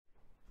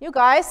You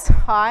guys,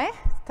 hi.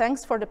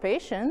 Thanks for the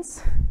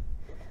patience.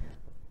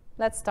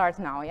 Let's start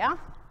now, yeah?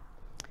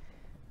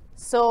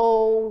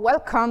 So,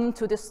 welcome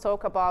to this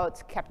talk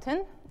about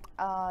Keptn,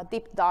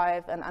 deep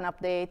dive and an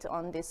update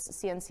on this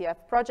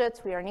CNCF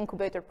project. We are an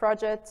incubator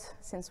project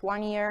since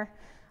 1 year.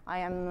 I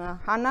am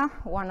Hannah,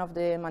 one of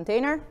the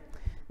maintainers.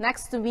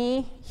 Next to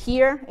me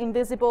here,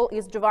 invisible,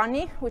 is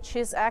Giovanni, which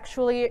is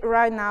actually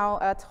right now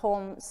at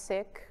home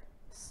sick.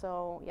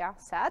 So, yeah,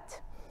 sad.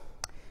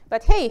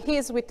 But hey, he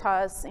is with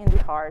us in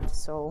the heart,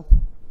 so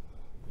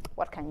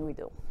what can we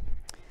do?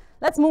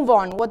 Let's move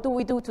on. What do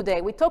we do today?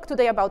 We talk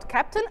today about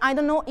Keptn. I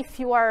don't know if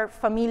you are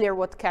familiar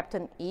what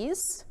Keptn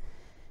is.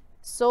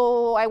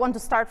 So I want to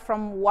start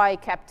from why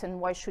Keptn,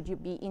 why should you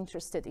be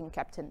interested in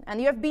Keptn? And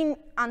you have been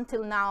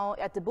until now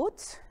at the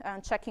booth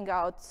and checking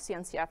out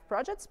CNCF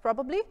projects,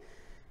 probably.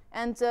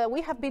 And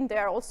we have been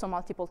there also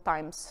multiple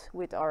times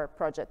with our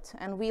project.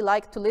 And we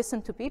like to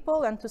listen to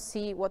people and to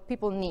see what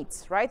people need,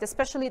 right?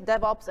 Especially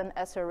DevOps and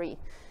SRE.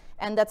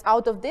 And that's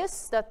out of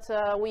this that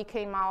we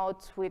came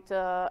out with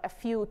a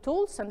few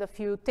tools and a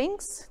few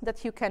things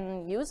that you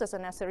can use as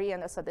an SRE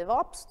and as a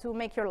DevOps to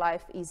make your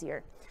life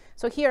easier.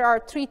 So here are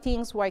 3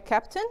 things why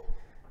Keptn.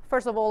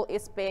 First of all,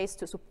 it's based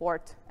to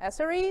support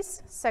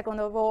SREs. Second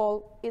of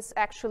all, it's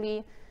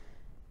actually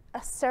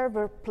a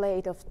server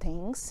plate of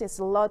things. It's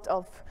a lot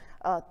of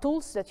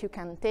tools that you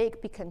can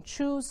take, pick and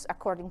choose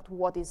according to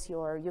what is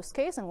your use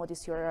case and what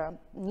is your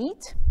need.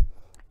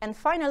 And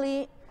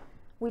finally,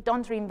 we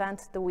don't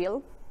reinvent the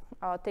wheel.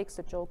 Takes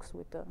the jokes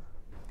with the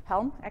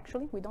helm,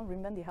 actually. We don't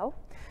reinvent the helm.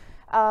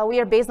 We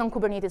are based on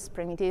Kubernetes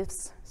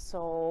primitives.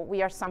 So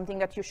we are something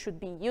that you should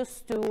be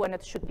used to, and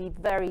it should be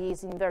very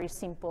easy and very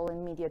simple and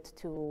immediate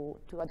to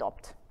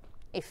adopt,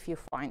 if you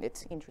find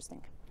it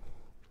interesting.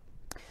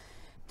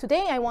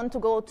 Today, I want to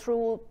go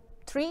through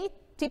 3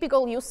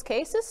 typical use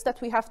cases that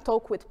we have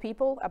talked with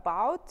people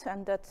about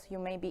and that you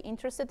may be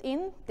interested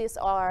in. These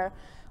are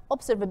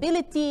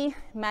observability,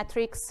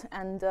 metrics,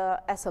 and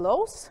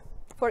SLOs.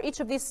 For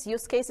each of these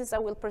use cases, I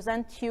will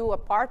present you a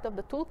part of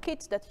the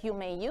toolkit that you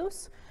may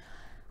use.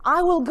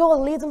 I will go a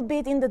little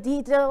bit in the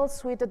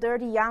details with the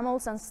dirty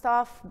YAMLs and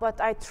stuff, but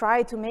I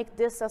try to make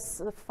this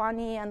as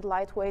funny and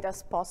lightweight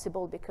as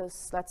possible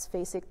because, let's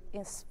face it,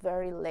 it's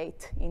very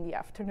late in the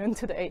afternoon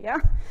today, yeah?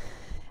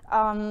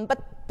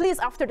 But please,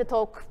 after the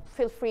talk,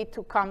 feel free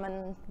to come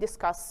and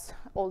discuss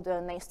all the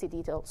nasty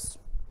details.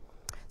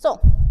 So,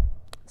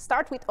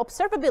 start with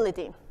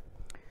observability.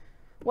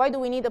 Why do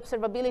we need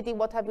observability?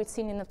 What have we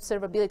seen in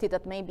observability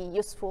that may be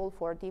useful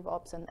for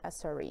DevOps and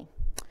SRE?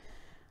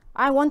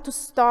 I want to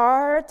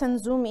start and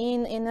zoom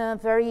in a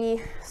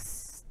very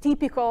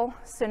typical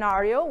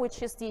scenario,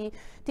 which is the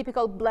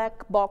typical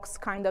black box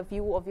kind of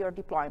view of your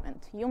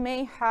deployment. You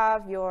may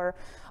have your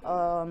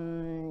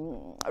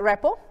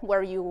repo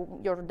where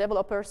your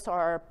developers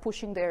are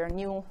pushing their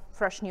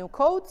fresh new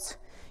codes.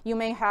 You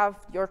may have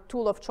your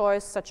tool of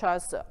choice, such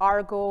as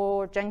Argo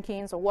or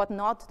Jenkins or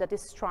whatnot, that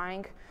is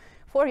trying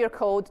for your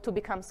code to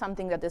become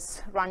something that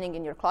is running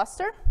in your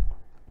cluster.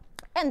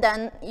 And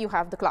then you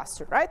have the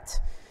cluster, right?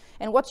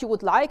 And what you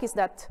would like is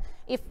that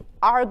if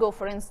Argo,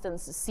 for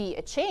instance, see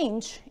a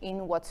change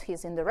in what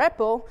is in the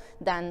repo,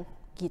 then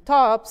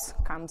GitOps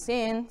comes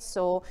in,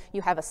 so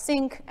you have a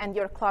sync, and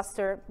your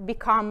cluster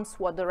becomes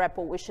what the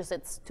repo wishes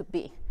it to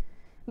be.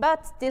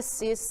 But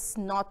this is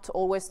not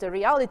always the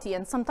reality,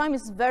 and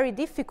sometimes it's very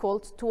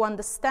difficult to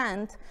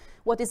understand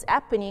what is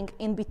happening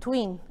in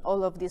between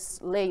all of these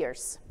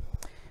layers.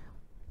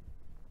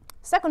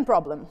 Second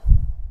problem.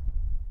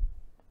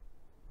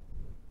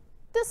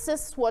 This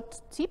is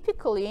what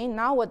typically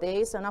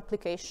nowadays an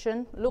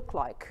application looks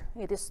like.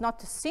 It is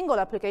not a single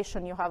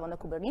application you have on a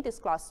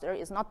Kubernetes cluster.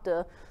 It's not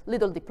the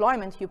little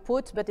deployment you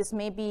put, but it's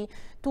maybe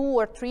 2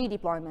 or 3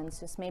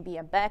 deployments. It's maybe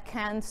a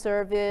back-end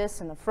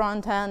service and a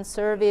front-end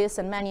service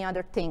and many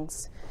other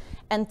things.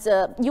 And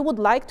you would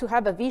like to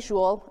have a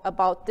visual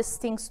about these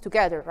things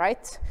together,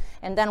 right?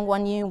 And then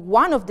when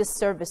one of these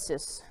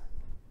services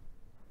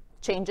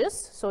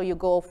changes, so you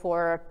go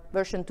for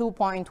version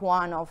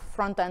 2.1 of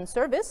front-end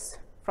service,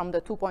 from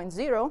the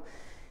 2.0,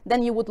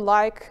 then you would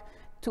like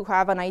to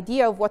have an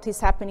idea of what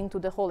is happening to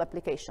the whole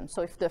application.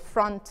 So if the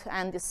front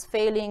end is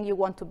failing, you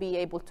want to be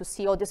able to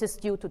see, oh, this is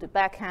due to the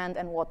back end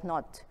and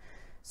whatnot.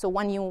 So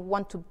when you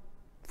want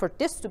for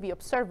this to be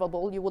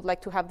observable, you would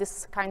like to have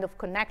this kind of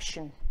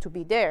connection to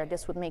be there.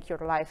 This would make your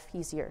life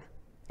easier,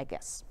 I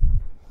guess.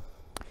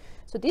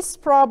 So this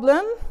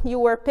problem, you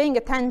were paying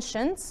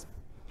attention.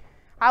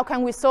 How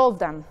can we solve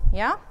them,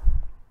 yeah?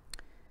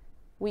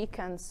 We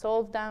can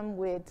solve them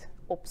with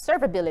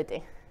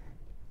observability.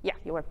 Yeah,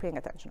 you were paying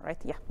attention, right?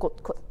 Yeah, good.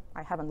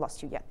 I haven't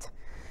lost you yet.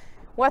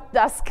 What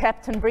does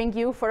Keptn bring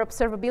you for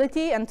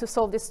observability and to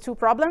solve these 2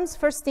 problems?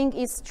 First thing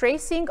is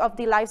tracing of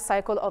the life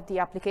cycle of the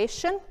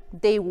application,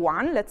 day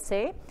 1, let's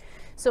say.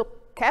 So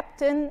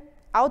Keptn,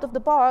 out of the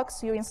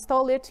box, you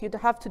install it, you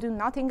don't have to do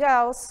nothing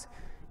else.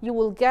 You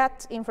will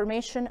get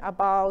information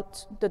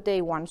about the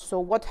day 1. So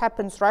what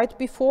happens right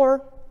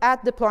before,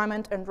 at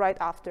deployment, and right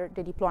after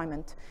the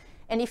deployment.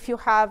 And if you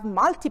have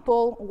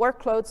multiple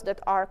workloads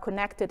that are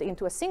connected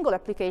into a single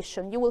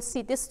application, you will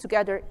see this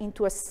together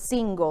into a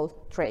single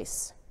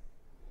trace.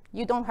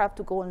 You don't have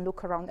to go and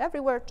look around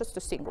everywhere, just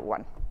a single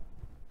one.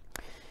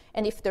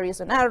 And if there is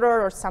an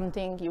error or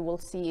something, you will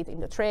see it in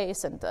the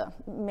trace, and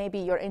maybe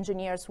your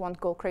engineers won't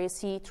go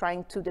crazy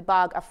trying to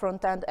debug a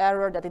front-end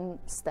error that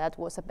instead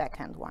was a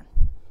back-end one.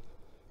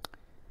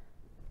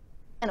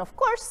 And of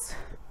course,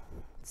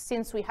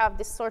 since we have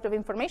this sort of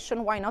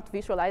information, why not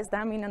visualize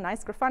them in a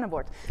nice Grafana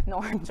board?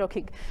 No, I'm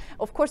joking.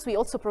 Of course, we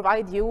also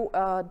provide you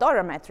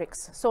DORA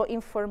metrics, so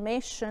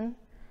information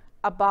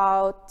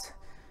about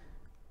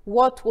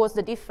what was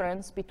the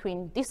difference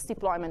between this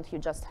deployment you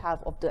just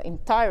have of the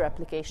entire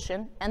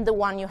application and the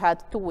one you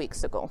had 2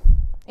 weeks ago.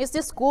 Is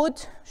this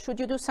good? Should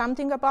you do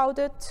something about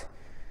it?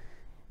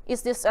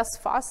 Is this as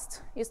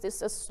fast? Is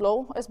this as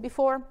slow as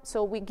before?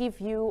 So we give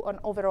you an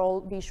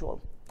overall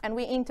visual. And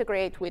we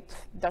integrate with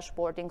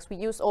dashboardings. We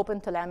use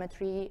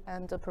OpenTelemetry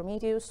and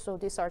Prometheus, so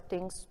these are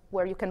things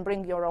where you can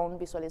bring your own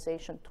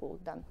visualization tool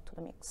then to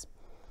the mix.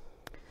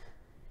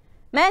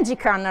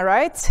 Magic, Anna,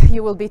 right?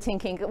 You will be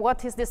thinking,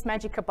 what is this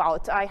magic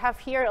about? I have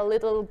here a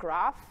little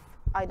graph.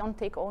 I don't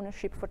take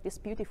ownership for this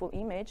beautiful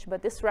image,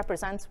 but this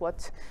represents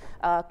what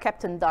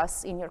Keptn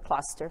does in your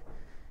cluster.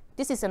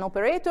 This is an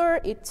operator.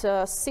 It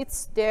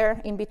sits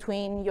there in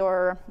between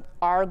your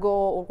Argo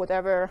or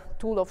whatever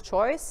tool of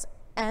choice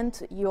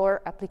and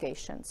your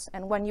applications.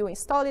 And when you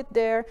install it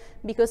there,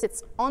 because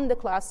it's on the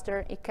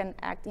cluster, it can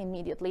act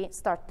immediately,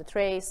 start the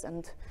trace,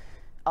 and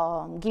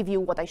give you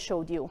what I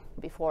showed you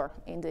before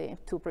in the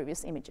 2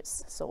 previous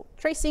images. So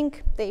tracing,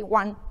 day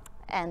 1,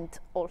 and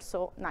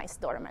also nice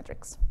DORA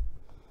metrics.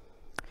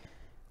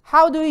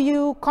 How do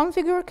you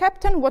configure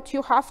Keptn? What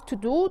you have to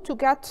do to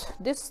get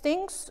these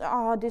things?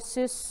 This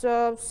is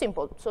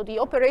simple. So the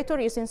operator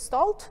is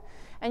installed,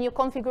 and you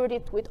configured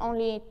it with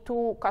only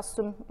 2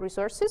 custom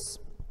resources.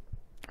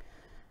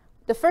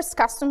 The first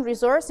custom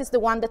resource is the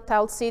one that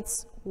tells it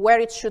where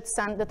it should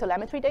send the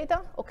telemetry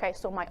data. Okay,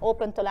 so my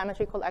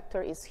OpenTelemetry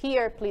collector is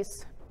here.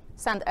 Please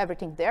send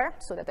everything there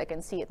so that I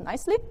can see it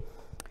nicely.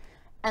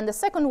 And the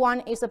second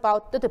one is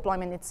about the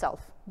deployment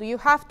itself. Do you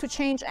have to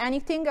change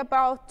anything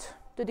about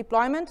the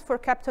deployment for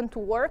Keptn to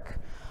work?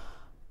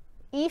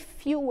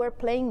 If you were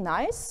playing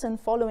nice and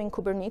following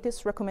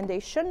Kubernetes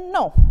recommendation,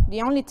 no.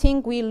 The only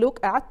thing we look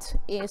at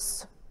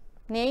is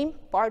name,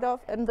 part of,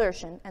 and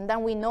version. And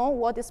then we know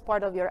what is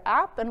part of your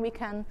app, and we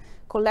can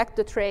collect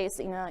the trace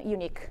in a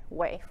unique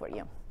way for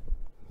you.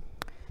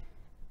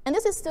 And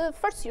this is the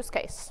first use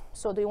case.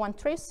 So do you want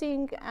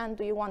tracing, and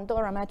do you want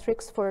DORA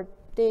metrics for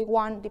day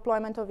 1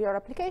 deployment of your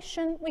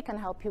application? We can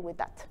help you with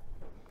that.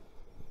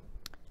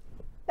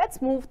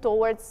 Let's move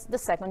towards the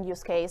second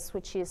use case,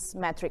 which is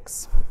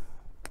metrics.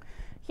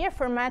 Here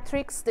for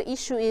metrics, the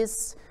issue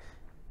is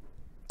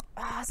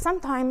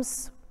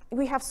sometimes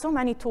we have so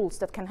many tools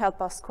that can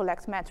help us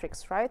collect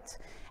metrics, right?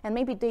 And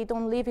maybe they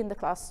don't live in the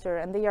cluster,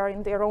 and they are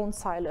in their own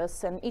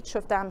silos, and each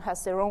of them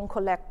has their own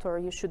collector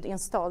you should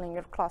install in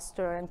your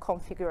cluster and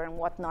configure and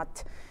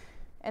whatnot.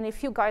 And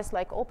if you guys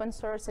like open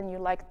source and you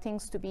like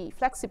things to be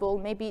flexible,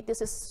 maybe this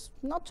is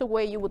not the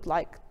way you would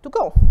like to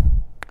go.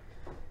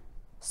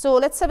 So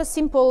let's have a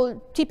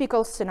simple,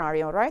 typical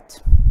scenario, right?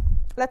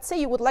 Let's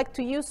say you would like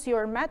to use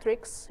your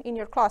metrics in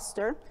your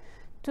cluster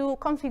to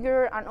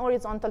configure an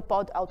horizontal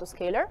pod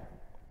autoscaler,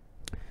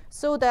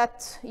 so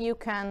that you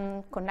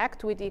can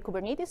connect with the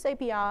Kubernetes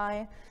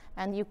API,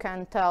 and you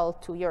can tell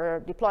to your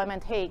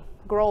deployment, hey,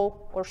 grow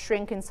or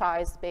shrink in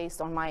size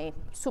based on my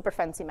super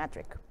fancy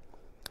metric.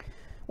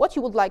 What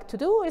you would like to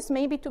do is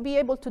maybe to be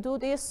able to do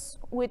this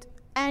with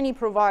any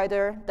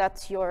provider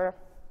that your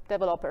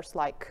developers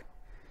like.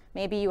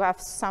 Maybe you have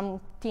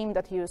some team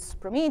that use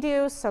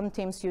Prometheus, some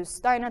teams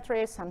use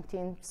Dynatrace, some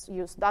teams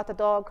use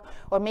Datadog,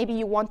 or maybe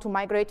you want to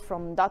migrate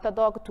from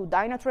Datadog to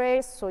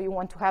Dynatrace, so you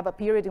want to have a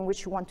period in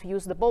which you want to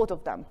use the both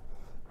of them.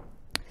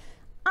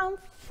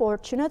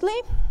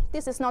 Unfortunately,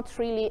 this is not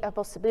really a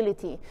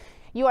possibility.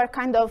 You are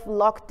kind of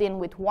locked in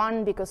with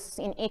one, because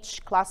in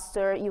each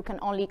cluster you can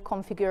only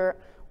configure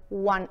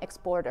one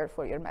exporter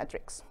for your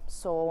metrics.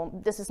 So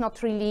this is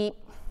not really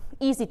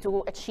easy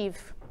to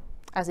achieve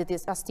as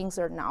things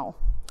are now.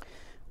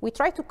 We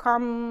try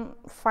to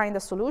find a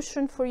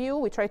solution for you.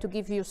 We try to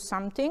give you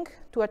something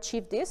to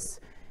achieve this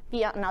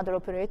via another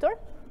operator.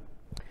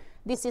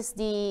 This is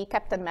the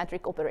Keptn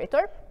metric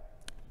operator.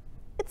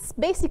 It's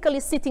basically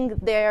sitting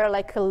there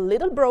like a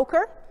little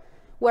broker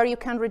where you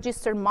can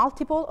register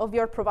multiple of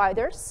your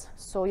providers.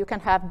 So you can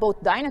have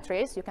both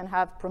Dynatrace, you can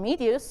have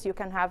Prometheus, you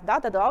can have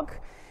Datadog,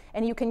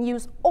 and you can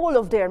use all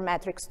of their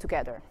metrics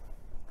together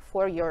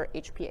for your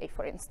HPA,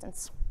 for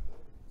instance.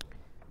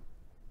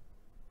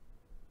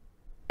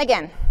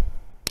 Again,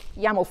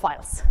 YAML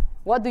files.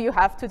 What do you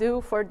have to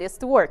do for this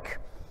to work?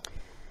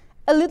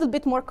 A little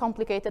bit more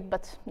complicated,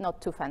 but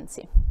not too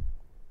fancy.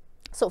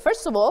 So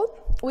first of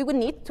all, we would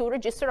need to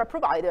register a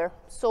provider.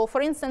 So for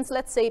instance,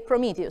 let's say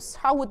Prometheus.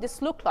 How would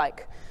this look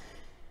like?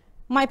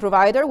 My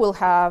provider will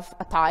have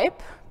a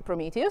type,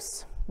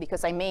 Prometheus,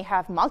 because I may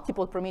have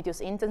multiple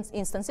Prometheus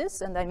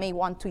instances, and I may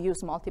want to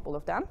use multiple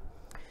of them.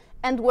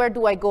 And where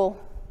do I go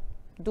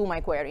do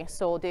my query?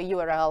 So the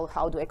URL,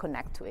 how do I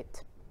connect to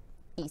it?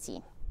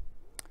 Easy.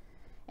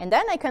 And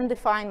then I can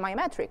define my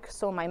metric.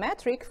 So my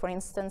metric, for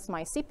instance,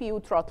 my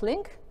CPU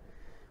throttling,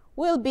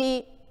 will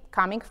be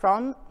coming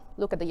from,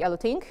 look at the yellow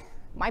thing,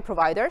 my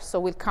provider, so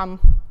will come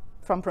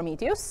from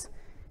Prometheus.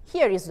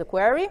 Here is the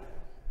query,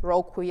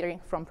 raw query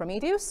from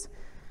Prometheus.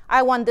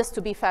 I want this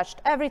to be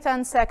fetched every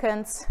 10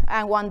 seconds.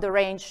 I want the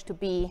range to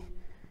be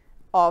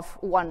of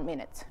 1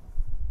 minute.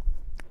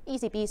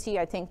 Easy peasy,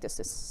 I think this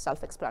is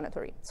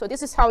self-explanatory. So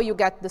this is how you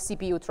get the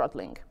CPU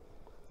throttling.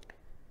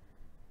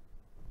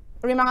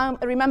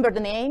 Remember the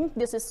name.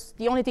 This is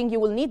the only thing you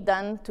will need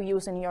then to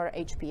use in your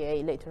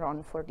HPA later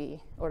on for the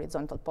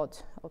horizontal pod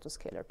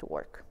autoscaler to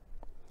work.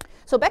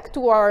 So back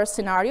to our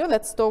scenario,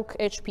 let's talk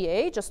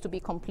HPA just to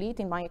be complete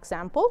in my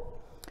example.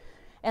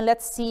 And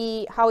let's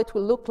see how it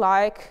will look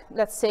like.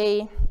 Let's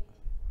say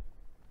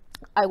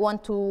I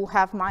want to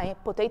have my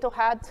potato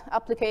head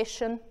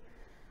application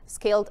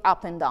scaled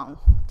up and down,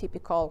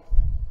 typical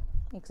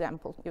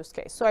example use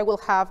case. So I will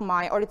have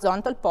my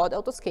horizontal pod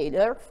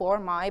autoscaler for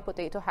my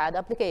potato head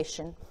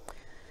application.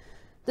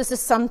 This is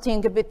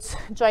something a bit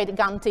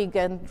gigantic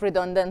and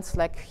redundant,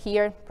 like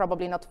here,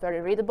 probably not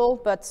very readable,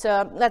 but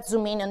let's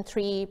zoom in on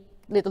 3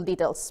 little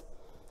details.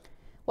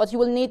 What you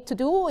will need to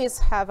do is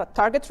have a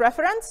target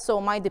reference.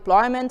 So my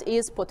deployment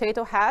is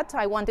potato head.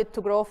 I want it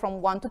to grow from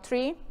 1 to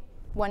 3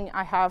 when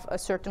I have a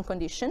certain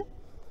condition.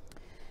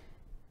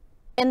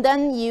 And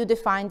then you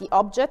define the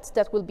object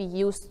that will be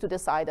used to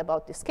decide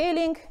about the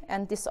scaling.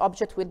 And this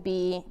object will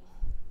be,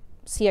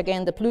 see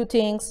again the blue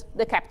things,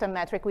 the Keptn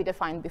metric we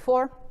defined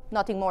before,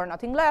 nothing more,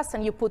 nothing less,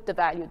 and you put the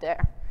value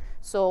there.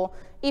 So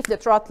if the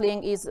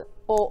throttling is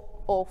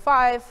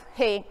 0.05,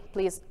 hey,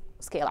 please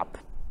scale up.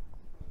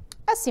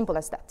 As simple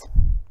as that.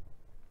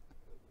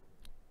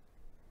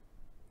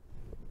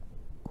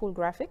 Cool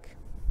graphic.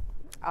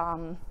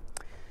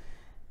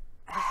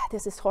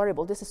 This is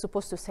horrible. This is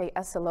supposed to say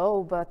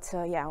SLO, but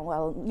yeah,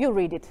 well, you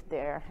read it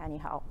there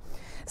anyhow.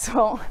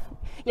 So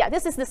yeah,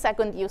 this is the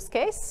second use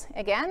case.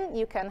 Again,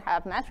 you can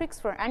have metrics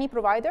for any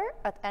provider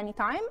at any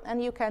time,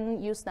 and you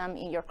can use them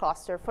in your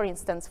cluster, for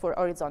instance, for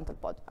horizontal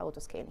pod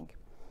autoscaling.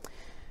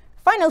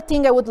 Final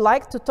thing I would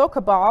like to talk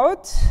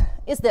about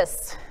is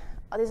this.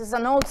 This is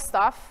an old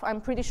stuff.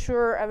 I'm pretty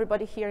sure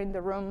everybody here in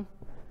the room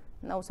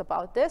knows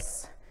about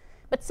this.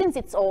 But since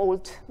it's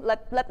old,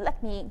 let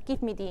me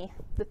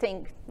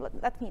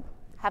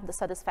have the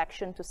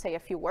satisfaction to say a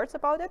few words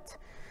about it.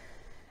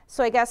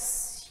 So I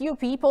guess you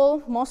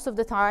people, most of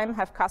the time,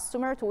 have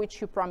customer to which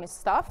you promise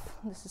stuff.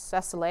 This is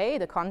SLA,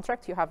 the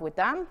contract you have with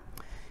them.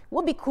 It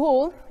would be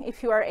cool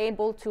if you are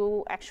able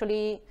to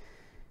actually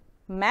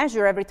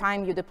measure every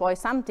time you deploy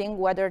something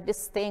whether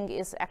this thing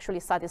is actually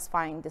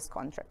satisfying this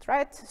contract,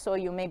 right? So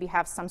you maybe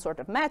have some sort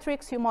of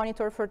metrics you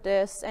monitor for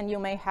this, and you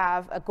may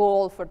have a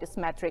goal for this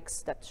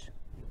metrics that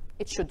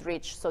it should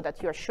reach so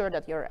that you're sure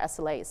that your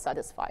SLA is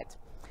satisfied.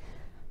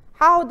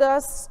 How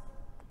does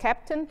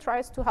Keptn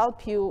tries to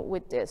help you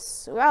with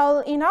this? Well,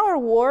 in our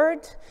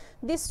world,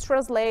 this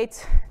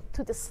translates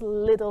to this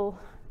little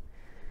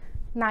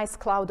nice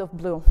cloud of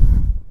blue.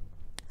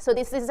 So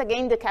this is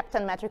again the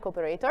Keptn metric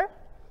operator.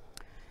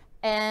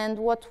 And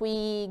what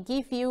we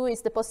give you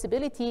is the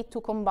possibility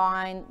to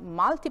combine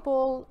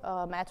multiple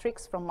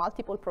metrics from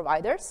multiple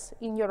providers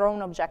in your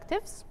own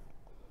objectives,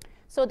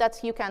 so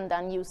that you can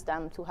then use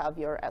them to have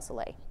your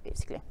SLA,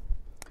 basically.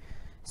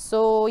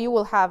 So you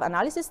will have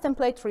analysis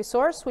template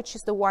resource, which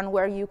is the one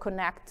where you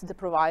connect the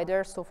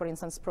provider, so for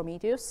instance,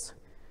 Prometheus,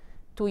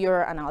 to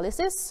your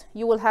analysis.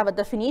 You will have a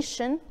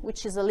definition,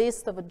 which is a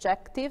list of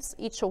objectives.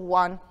 Each of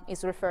one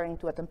is referring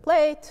to a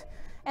template.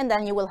 And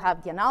then you will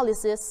have the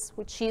analysis,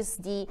 which is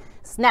the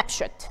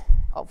snapshot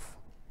of,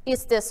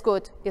 is this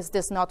good, is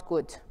this not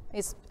good?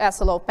 Is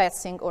SLO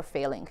passing or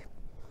failing?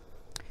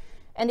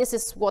 And this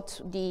is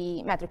what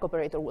the metric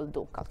operator will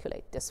do,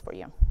 calculate this for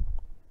you.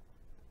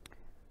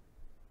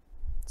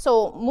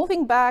 So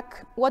moving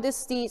back, what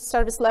is the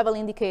service level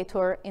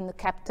indicator in the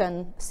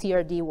Keptn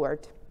CRD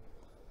world?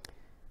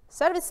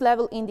 Service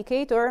level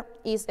indicator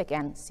is,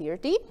 again,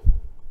 CRD.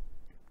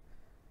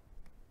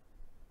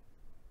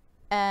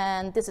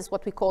 And this is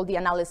what we call the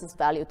analysis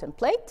value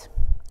template.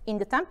 In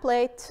the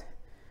template,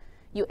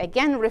 you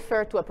again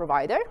refer to a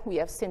provider. We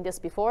have seen this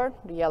before,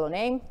 the yellow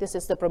name. This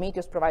is the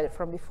Prometheus provider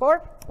from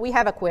before. We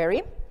have a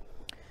query.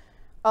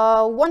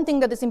 One thing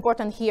that is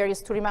important here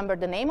is to remember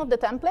the name of the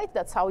template.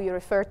 That's how you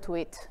refer to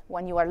it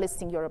when you are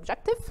listing your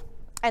objective.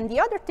 And the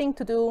other thing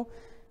to do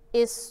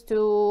is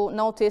to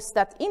notice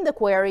that in the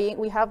query,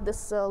 we have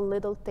this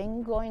little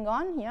thing going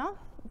on, yeah?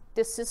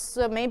 This is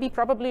maybe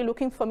probably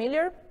looking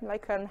familiar,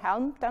 like an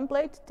Helm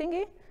template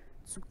thingy.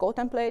 It's a Go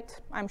template.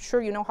 I'm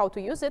sure you know how to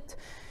use it.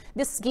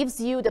 This gives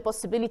you the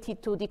possibility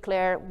to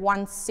declare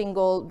one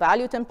single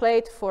value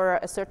template for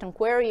a certain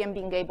query and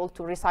being able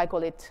to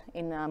recycle it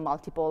in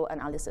multiple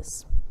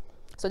analysis.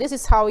 So this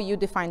is how you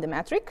define the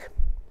metric.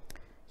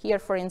 Here,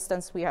 for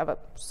instance, we have a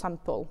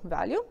sample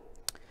value.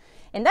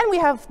 And then we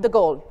have the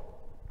goal.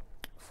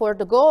 For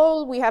the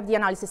goal, we have the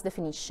analysis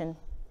definition.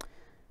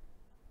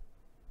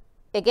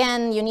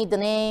 Again, you need the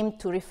name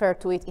to refer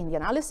to it in the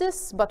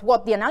analysis, but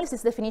what the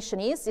analysis definition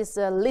is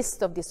a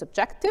list of this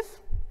objective.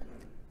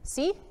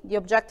 See, the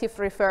objective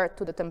referred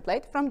to the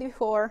template from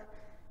before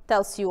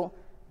tells you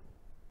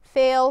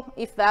fail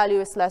if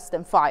value is less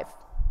than 5.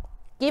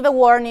 Give a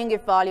warning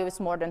if value is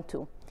more than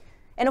 2.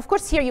 And of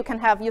course here you can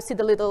have, you see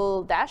the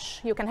little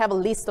dash, you can have a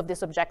list of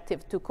this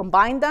objective to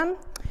combine them,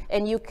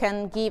 and you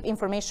can give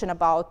information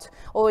about,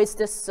 oh, is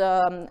this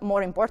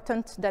more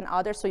important than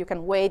others? So you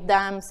can weight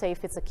them, say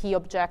if it's a key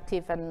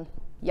objective, and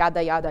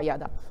yada, yada,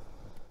 yada.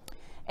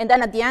 And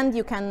then at the end,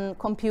 you can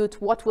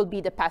compute what will be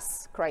the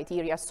pass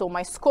criteria. So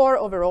my score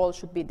overall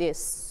should be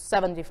this,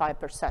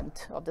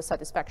 75% of the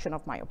satisfaction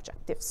of my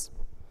objectives.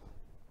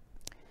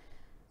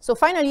 So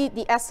finally,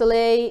 the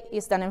SLA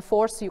is then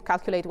enforced. You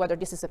calculate whether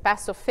this is a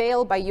pass or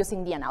fail by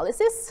using the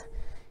analysis.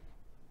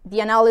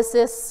 The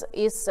analysis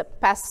is a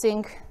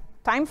passing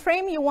time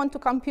frame you want to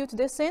compute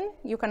this in.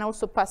 You can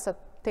also pass a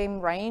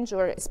time range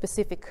or a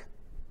specific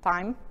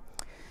time.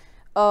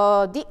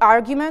 The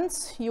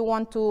arguments you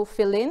want to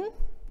fill in.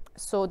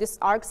 So this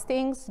args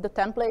things, the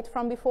template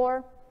from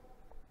before,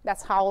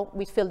 that's how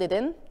we filled it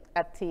in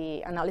at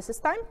the analysis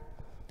time.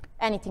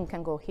 Anything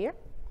can go here.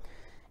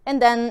 And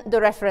then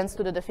the reference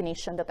to the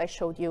definition that I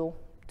showed you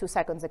 2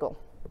 seconds ago.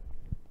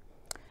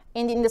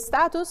 And in the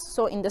status,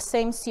 so in the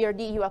same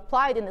CRD you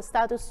applied in the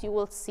status, you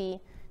will see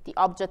the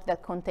object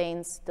that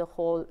contains the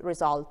whole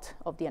result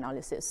of the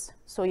analysis.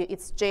 So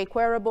it's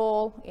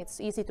jQueryable,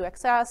 it's easy to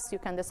access, you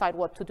can decide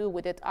what to do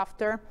with it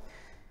after,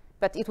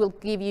 but it will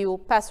give you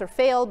pass or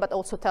fail, but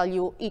also tell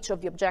you each of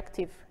the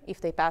objective,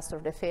 if they passed or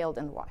they failed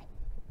and why.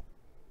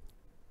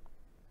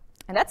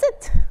 And that's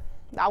it.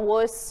 That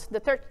was the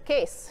third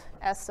case,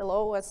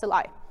 SLO,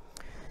 SLI.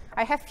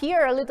 I have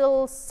here a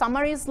little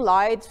summary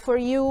slide for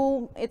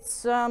you.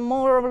 It's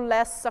more or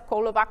less a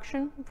call of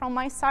action from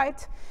my side.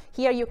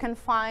 Here you can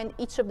find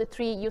each of the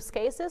 3 use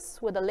cases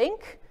with a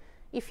link.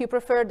 If you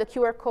prefer, the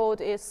QR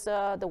code is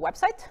the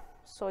website,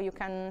 so you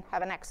can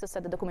have an access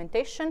at the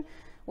documentation.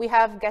 We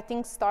have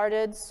getting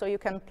started, so you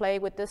can play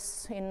with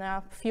this in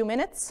a few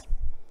minutes.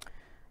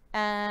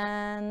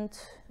 And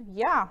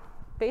yeah,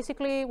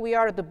 basically we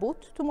are at the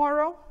booth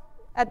tomorrow.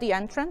 At the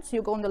entrance,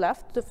 you go on the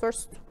left,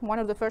 one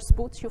of the first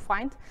booths you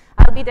find.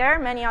 I'll be there,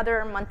 many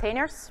other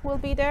maintainers will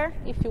be there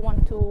if you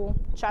want to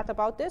chat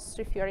about this,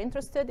 if you're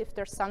interested, if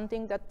there's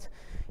something that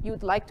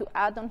you'd like to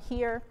add on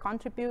here,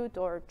 contribute,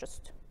 or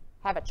just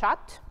have a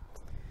chat.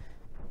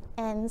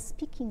 And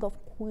speaking of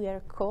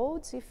QR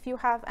codes, if you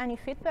have any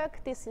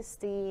feedback, this is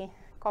the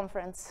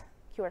conference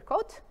QR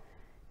code.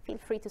 Feel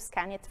free to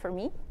scan it for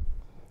me.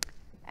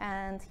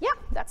 And yeah,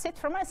 that's it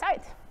from my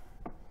side.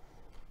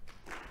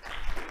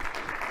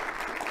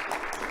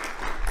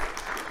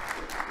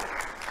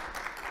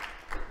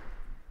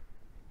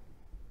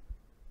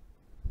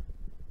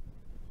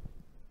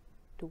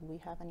 Do we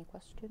have any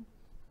question?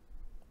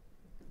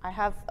 I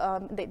have,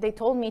 they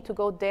told me to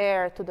go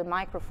there to the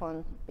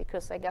microphone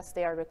because I guess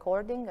they are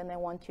recording and they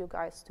want you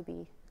guys to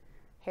be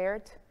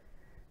heard.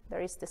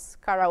 There is this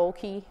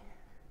karaoke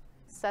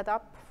set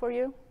up for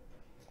you.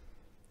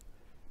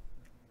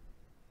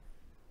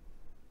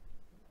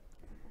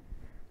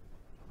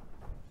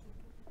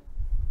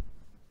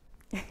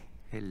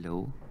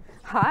 Hello.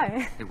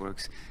 Hi. It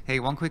works. Hey,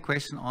 one quick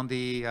question on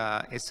the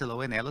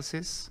SLO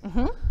analysis.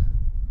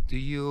 Do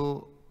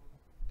you,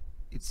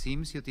 it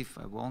seems you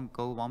won't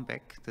go one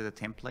back to the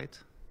template.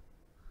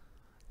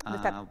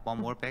 One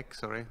more back,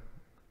 sorry,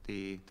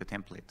 the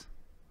template.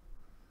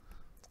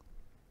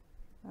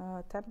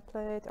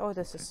 Template, oh,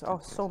 this is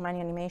so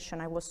many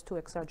animation. I was too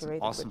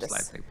exaggerated awesome with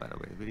this. slide deck, by the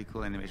way, really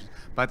cool animation.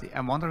 But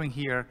I'm wondering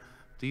here,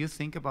 do you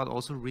think about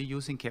also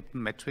reusing Keptn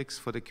metrics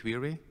for the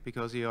query?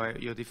 Because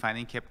you're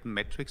defining Keptn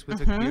metrics with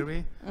the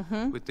query,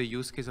 with the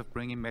use case of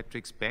bringing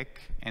metrics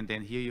back, and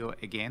then here you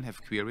again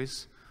have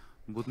queries.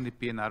 Wouldn't it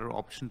be another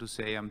option to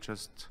say I'm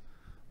just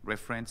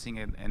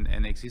referencing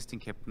an existing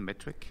Keptn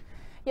metric?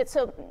 Yeah,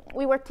 so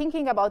we were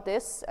thinking about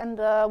this, and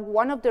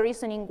one of the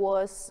reasoning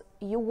was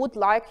you would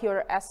like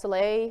your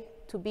SLA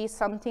to be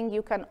something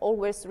you can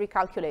always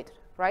recalculate,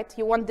 right?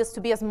 You want this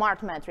to be a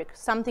smart metric,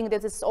 something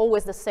that is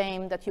always the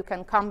same, that you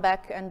can come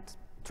back and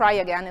try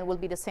again, and it will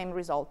be the same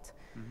result.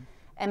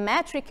 A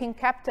metric in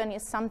Keptn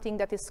is something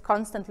that is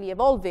constantly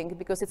evolving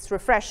because it's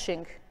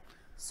refreshing.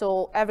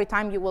 So every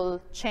time you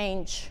will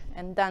change,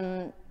 and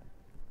then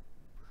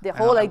the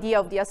whole idea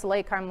of the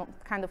SLA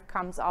kind of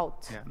comes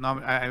out. Yeah, no,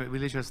 I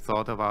really just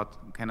thought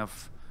about kind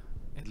of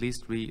at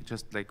least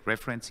just like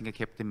referencing a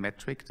Keptn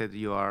metric that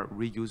you are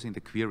reusing the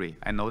query.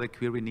 I know the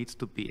query needs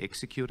to be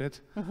executed,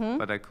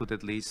 but I could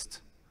at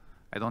least,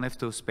 I don't have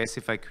to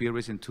specify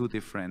queries in two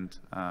different.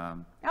 Oh,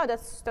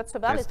 that's a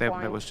valid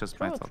point. That was just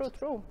my thought.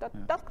 True.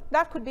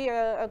 That could be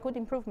a good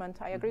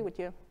improvement. I agree with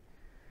you.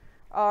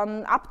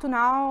 Up to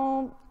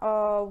now,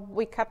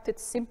 we kept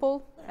it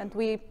simple and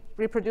we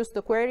reproduced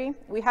the query.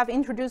 We have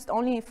introduced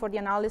only for the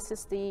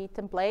analysis the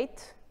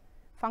template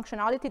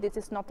functionality that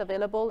is not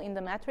available in the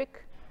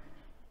metric,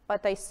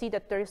 but I see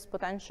that there is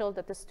potential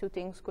that these two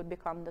things could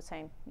become the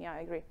same. Yeah, I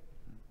agree.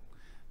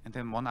 And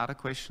then one other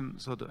question,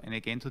 so and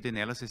again to the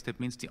analysis, that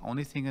means the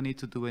only thing I need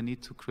to do, I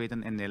need to create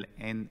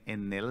an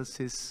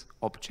analysis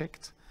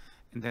object,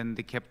 and then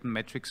the Keptn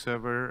metrics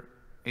server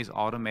is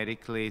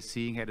automatically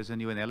seeing how there's a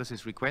new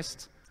analysis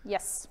request.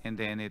 Yes. And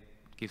then it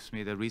gives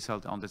me the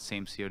result on that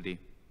same CRD.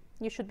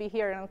 You should be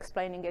here and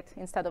explaining it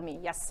instead of me.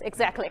 Yes,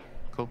 exactly.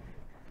 Cool.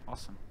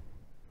 Awesome.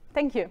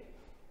 Thank you.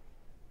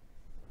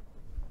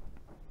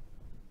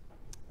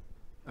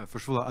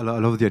 First of all, I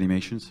love the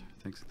animations.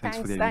 Thanks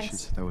for the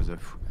animations. Thanks. That was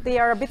They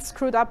are a bit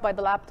screwed up by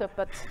the laptop,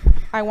 but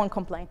I won't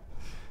complain.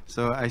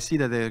 So I see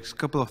that there's a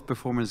couple of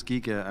performance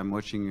geek. I'm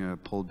watching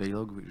Paul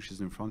Baylog, which is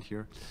in front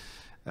here.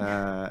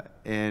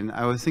 And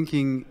I was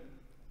thinking,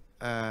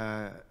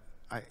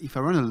 if I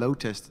run a load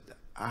test,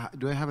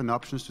 do I have an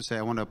options to say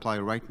I want to apply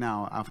right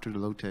now after the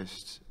load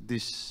test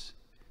this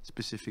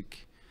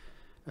specific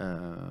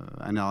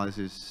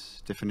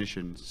analysis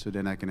definition, so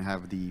then I can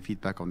have the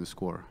feedback on the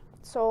score?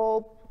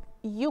 So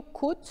you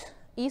could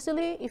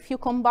easily, if you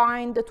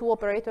combine the two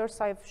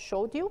operators I've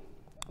showed you,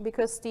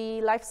 because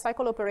the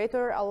lifecycle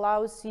operator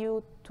allows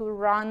you to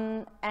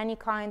run any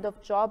kind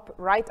of job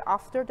right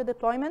after the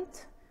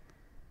deployment.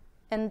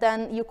 And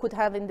then you could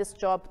have in this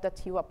job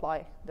that you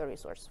apply the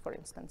resource, for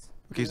instance.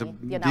 Okay, so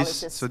the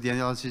analysis. So the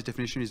analysis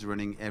definition is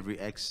running every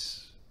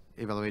X,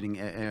 evaluating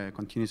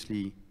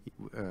continuously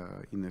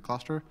in the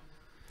cluster?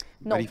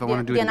 No, but if I want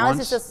to do the it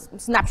analysis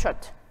once, is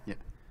snapshot. Yeah.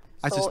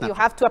 So you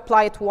have to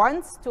apply it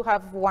once to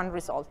have one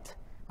result.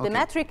 Okay. The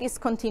metric is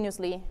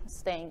continuously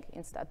staying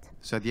instead.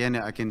 So at the end,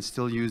 I can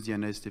still use the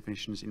analysis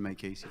definitions in my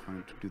case if I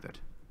want to do that.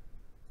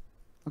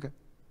 Okay,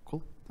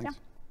 cool, thanks.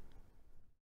 Yeah.